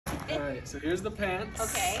Alright, so here's the pants.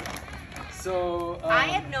 Okay. So, I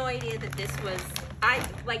had no idea that this was,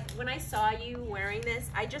 when I saw you wearing this,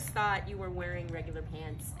 I just thought you were wearing regular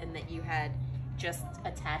pants and that you had just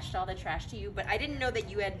attached all the trash to you, but I didn't know that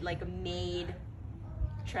you had like made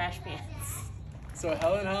trash pants. So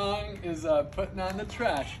Helen Hong is putting on the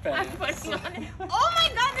trash pants. I'm putting on it. Oh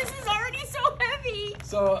my god, this is already so heavy!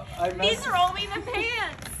 So These are only the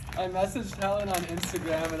pants! I messaged Helen on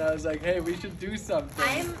Instagram and I was like, hey, we should do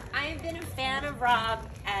something. I've been a fan of Rob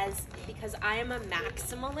because I am a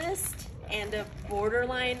maximalist and a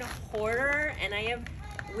borderline hoarder, and I have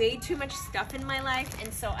way too much stuff in my life,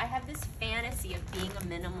 and so I have this fantasy of being a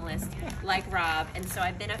minimalist like Rob, and so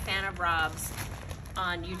I've been a fan of Rob's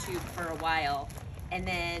on YouTube for a while, and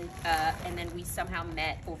then we somehow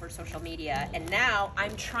met over social media, and now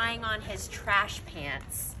I'm trying on his trash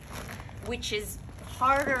pants, which is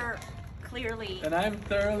harder, clearly. And I'm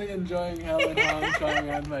thoroughly enjoying Helen Hong trying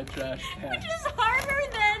on my trash pants. Which is harder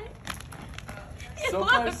than so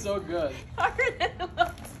far, so good. Harder than it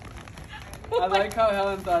looks. I like how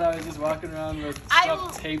Helen thought I was just walking around with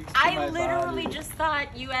stuff taped to my body. I literally just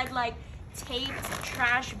thought you had like taped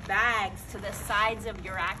trash bags to the sides of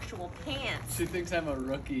your actual pants. She thinks I'm a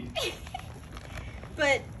rookie.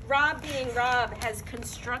 But Rob, being Rob, has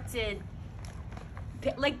constructed,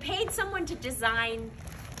 paid someone to design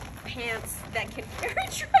pants that can carry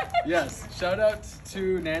trash. Yes, shout out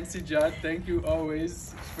to Nancy Judd. Thank you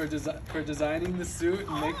always for designing the suit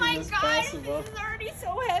and making this possible. This is already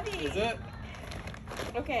so heavy. Is it?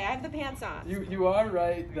 Okay, I have the pants on. You are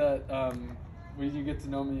right that when you get to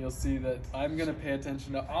know me, you'll see that I'm gonna pay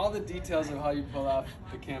attention to all the details of how you pull off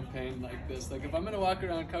the campaign like this. Like if I'm gonna walk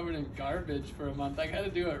around covered in garbage for a month, I gotta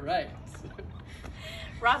do it right.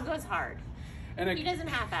 Rob goes hard. And he doesn't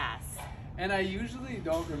half-ass. And I usually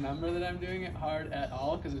don't remember that I'm doing it hard at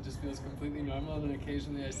all because it just feels completely normal. And then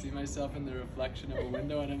occasionally I see myself in the reflection of a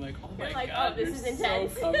window and I'm like, oh my god, this is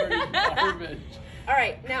intense. So covered in garbage. All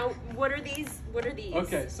right, now what are these?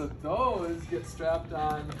 Okay, so those get strapped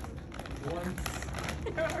on once.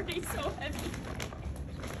 They're already so heavy.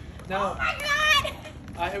 Now, oh my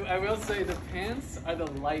god! I will say the pants are the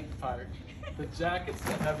light part. The jacket's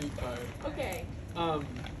the heavy part. Okay.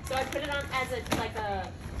 So I put it on as a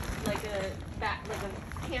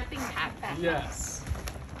camping backpack. Yes.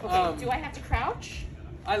 Okay. Do I have to crouch?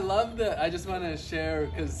 I love that. I just want to share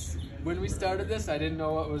because when we started this, I didn't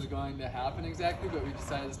know what was going to happen exactly, but we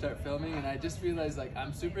decided to start filming, and I just realized like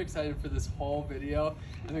I'm super excited for this whole video.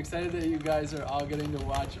 I'm excited that you guys are all getting to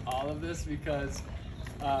watch all of this because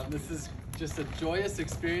this is just a joyous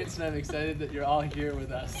experience, and I'm excited that you're all here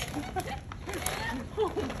with us. Oh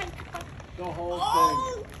my god. The whole thing.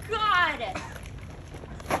 Oh god!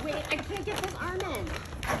 Wait, I can't get this arm in.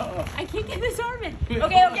 I can't get this arm in.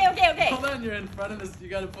 Okay. Hold on, you're in front of this. You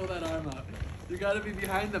gotta pull that arm out. You gotta be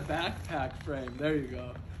behind the backpack frame. There you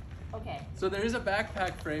go. Okay. So there is a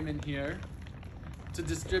backpack frame in here to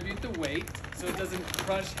distribute the weight so it doesn't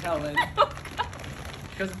crush Helen.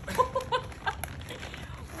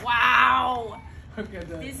 Wow! Okay,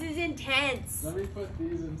 this is intense. Let me put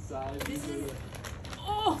these inside. This is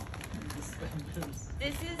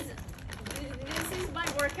my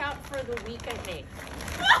workout for the week, I think.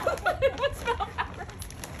 What's my power?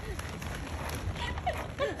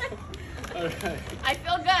 Okay. I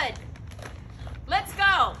feel good. Let's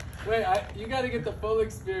go. Wait, you gotta get the full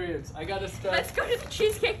experience. I gotta start. Let's go to the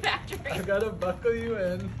Cheesecake Factory. I gotta buckle you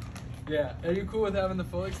in. Yeah. Are you cool with having the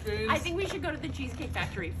full experience? I think we should go to the Cheesecake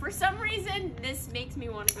Factory. For some reason, this makes me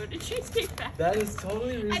want to go to Cheesecake Factory. That is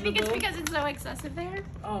totally reasonable. I think it's because it's so excessive there.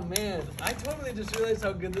 Oh man, I totally just realized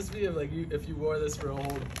how good this would be if you wore this for a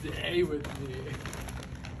whole day with me.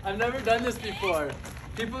 I've never done this before.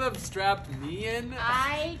 People have strapped me in.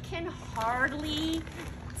 I can hardly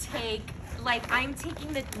take, I'm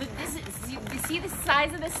taking you see the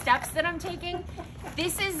size of the steps that I'm taking?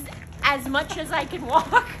 This is as much as I can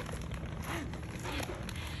walk.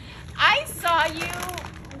 I saw you,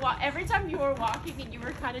 every time you were walking and you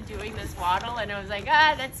were kind of doing this waddle, and I was like,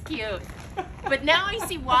 that's cute. But now I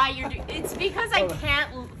see why you're doing it's because I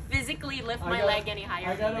can't physically lift my leg any higher.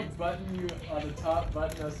 I gotta button you on the top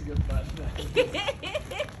button has to get buttoned.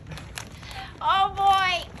 Oh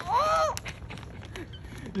boy! Oh!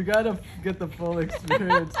 You gotta get the full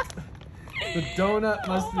experience. The donut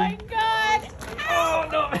must be. Oh my god! Oh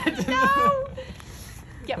no! No!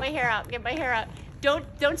 Get my hair out. Get my hair out.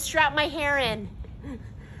 Don't strap my hair in.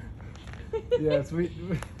 Yes,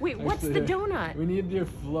 Wait, what's the donut? We need your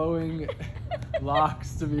flowing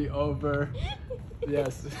locks to be over.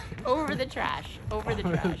 Yes. Over the trash. Over the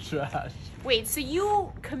trash. Wait, so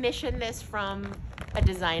you commissioned this from a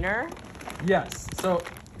designer? Yes. So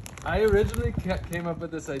I originally came up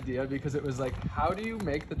with this idea because it was like, how do you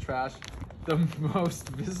make the trash the most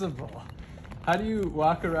visible? How do you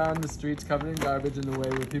walk around the streets covered in garbage in a way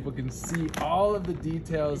where people can see all of the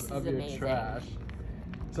details of your amazing. trash?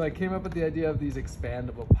 So I came up with the idea of these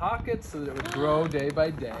expandable pockets so that it would grow day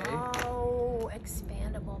by day. Oh,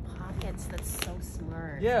 expandable pockets. That's so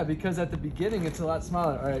smart. Yeah, because at the beginning it's a lot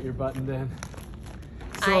smaller. All right, you're buttoned in.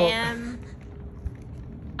 So,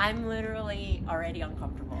 I'm literally already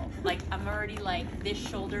uncomfortable. Like, I'm already like, this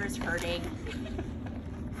shoulder is hurting.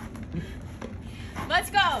 Let's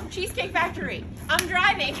go, Cheesecake Factory. I'm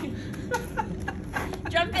driving.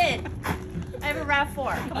 Jump in. I have a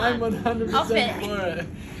RAV4. Come on. I'm 100% for it.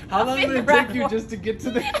 How long fit would it the take you RAV4. just to get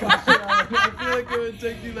to the car? I feel like it would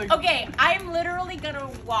take you like... Okay, I'm literally gonna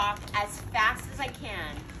walk as fast as I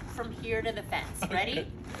can from here to the fence. Ready?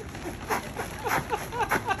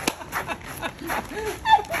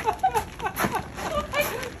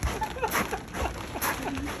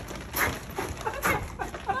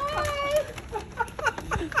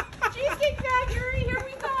 Cheesecake Factory, here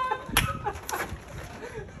we come.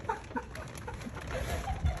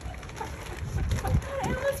 I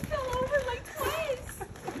almost fell over like twice.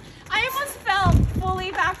 I almost fell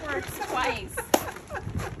fully backwards twice.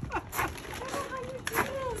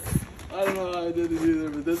 I don't know how I did it either,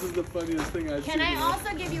 but this is the funniest thing I've seen. Can I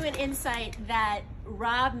also give you an insight that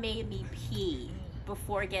Rob made me pee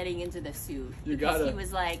before getting into the suit? You because gotta. he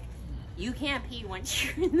was like, you can't pee once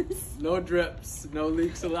you're in the suit. No drips, no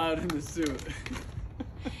leaks allowed in the suit.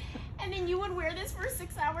 And then you would wear this for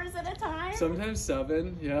 6 hours at a time? Sometimes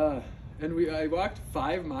 7, yeah. And I walked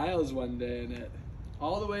 5 miles one day in it.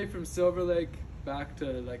 All the way from Silver Lake back to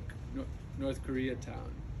like North Korea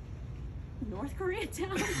town. North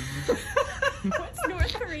Koreatown? What's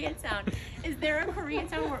North Koreatown? Is there a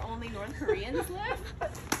Koreatown where only North Koreans live?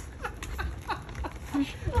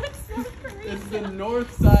 What's North Koreatown? It's the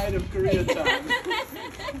north side of Koreatown.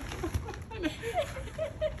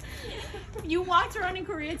 You walked around in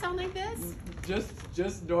Koreatown like this?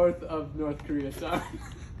 Just north of North Koreatown.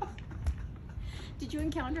 Did you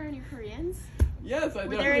encounter any Koreans? Yes, I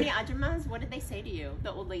Were know. there any ajumas? What did they say to you?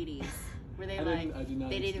 The old ladies? Were they I did not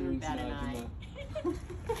they didn't even experience bat an an eye? ajumma.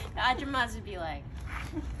 The ajumas would be like,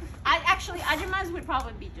 actually, ajumas would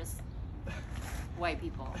probably be just white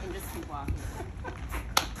people and just keep walking.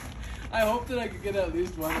 I hope that I could get at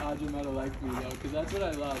least one ajumma to like me though, because that's what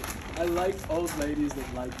I love. I like old ladies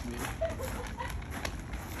that like me.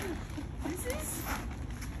 This is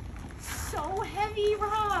so heavy,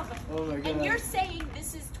 Rob. Oh my god. And you're saying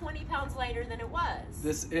this is 20 pounds lighter than it was.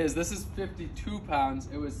 This is 52 pounds.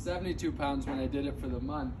 It was 72 pounds when I did it for the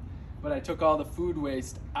month, but I took all the food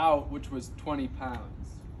waste out, which was 20 pounds.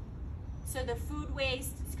 So the food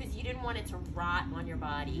waste, because you didn't want it to rot on your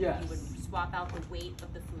body, Yes. you would swap out the weight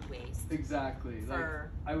of the food waste. Exactly. For-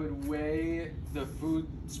 Like I would weigh the food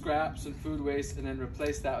scraps and food waste and then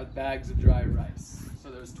replace that with bags of dry rice. So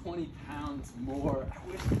there was 20 pounds more. I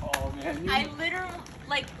wish, oh man. I literally,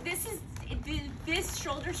 like, this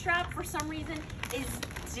shoulder strap for some reason is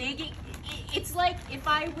digging. It's like if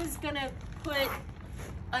I was gonna put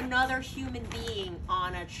another human being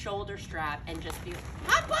on a shoulder strap and just be,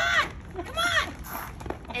 hop on, come on.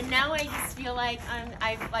 And now I just feel like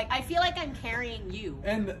I feel like I'm carrying you.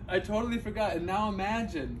 And I totally forgot. And now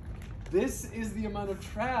imagine, this is the amount of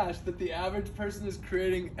trash that the average person is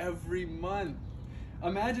creating every month.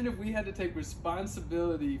 Imagine if we had to take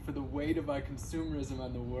responsibility for the weight of our consumerism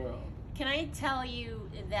on the world. Can I tell you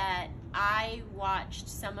that I watched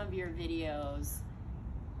some of your videos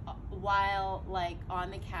while like on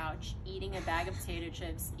the couch eating a bag of potato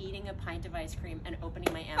chips, eating a pint of ice cream, and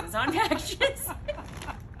opening my Amazon packages?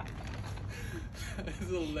 It's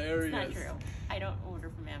hilarious. It's not true. I don't order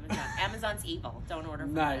from Amazon. Amazon's evil. Don't order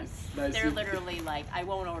from Nice, them. nice. They're literally like, I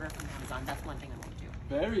won't order from Amazon. That's one thing I won't do.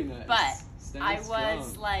 Very nice. But Stand I was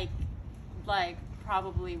strong. like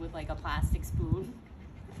probably with like a plastic spoon.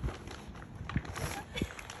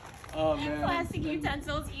 Oh man. Plastic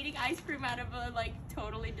utensils, eating ice cream out of a like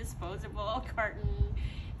totally disposable carton,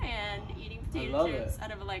 and eating potato love chips it.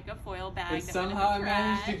 out of like a foil bag. But that somehow I went in the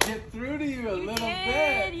managed to trash. get through to you a You little did,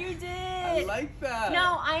 bit. You did. I like that.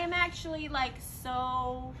 No, I am actually like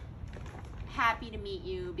so happy to meet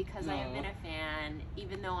you because I have been a fan,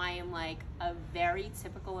 even though I am like a very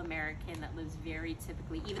typical American that lives very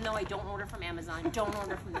typically, even though I don't order from Amazon, don't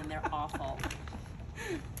order from them, they're awful.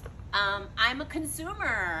 I'm a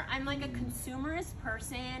consumer. I'm like a consumerist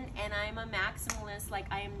person, and I'm a maximalist. Like,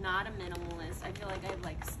 I am not a minimalist. I feel like I have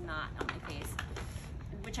like snot on my face,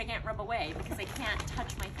 which I can't rub away because I can't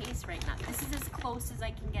touch my face right now. This is as close as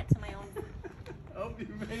I can get to my own. Oh, you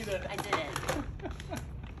made it. I did it.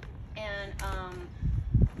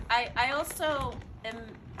 I also am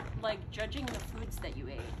like judging the foods that you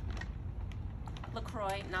ate.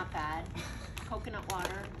 LaCroix, not bad. Coconut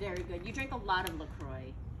water, very good. You drank a lot of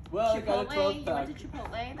LaCroix. Well, Chipotle, I got a 12 pack. You went to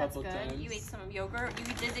Chipotle, that's good. Times. You ate some yogurt.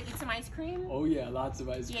 You did eat some ice cream? Oh yeah, lots of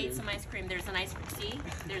ice cream. You ate some ice cream. There's an ice cream. See?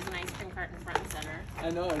 There's an ice cream cart in front and center. I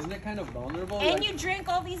know, isn't it kind of vulnerable? And like, you drink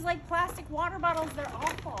all these like plastic water bottles. They're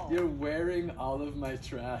awful. You're wearing all of my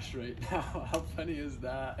trash right now. How funny is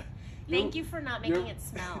that? Thank you for not making it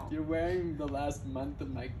smell. You're wearing the last month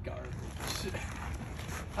of my garbage.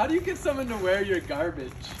 How do you get someone to wear your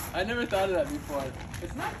garbage? I never thought of that before.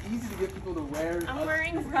 It's not easy to get people to wear. I'm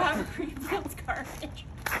wearing Robin Greenfield's garbage.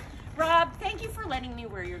 Rob, thank you for letting me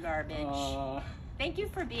wear your garbage. Thank you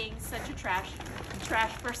for being such a trash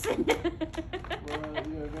person. Well,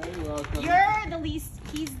 you're very welcome. He's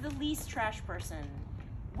the least trash person.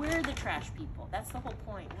 We're the trash people. That's the whole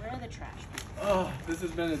point. We're the trash people. Oh, this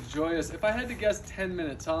has been a joyous. If I had to guess 10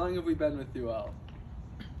 minutes, how long have we been with you all?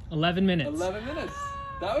 11 minutes. 11 minutes.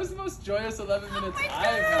 That was the most joyous 11 minutes Oh my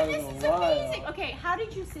I've God, had this in a is while. amazing. Okay, how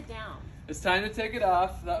did you sit down? It's time to take it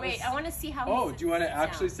off. Wait, I want to see how he Oh, do you want to sits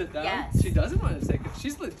actually down. sit down? Yes. She doesn't want to take it.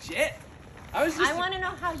 She's legit. I want to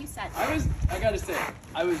know how you sat down. I gotta say,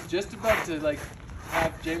 I was just about to like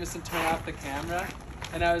have Jameson turn off the camera,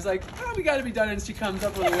 and I was like, oh, we gotta be done, and she comes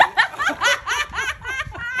up with a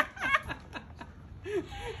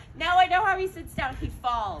Now I know how he sits down. He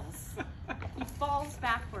falls. He falls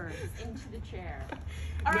backwards into the chair.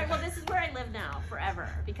 All right, well, this is where I live now forever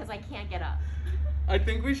because I can't get up. I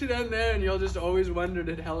think we should end there, and you'll just always wonder,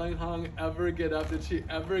 did Helen Hong ever get up? Did she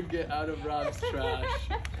ever get out of Rob's trash?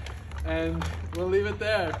 And we'll leave it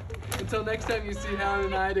there. Until next time you see Helen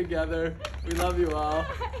and I together, we love you all.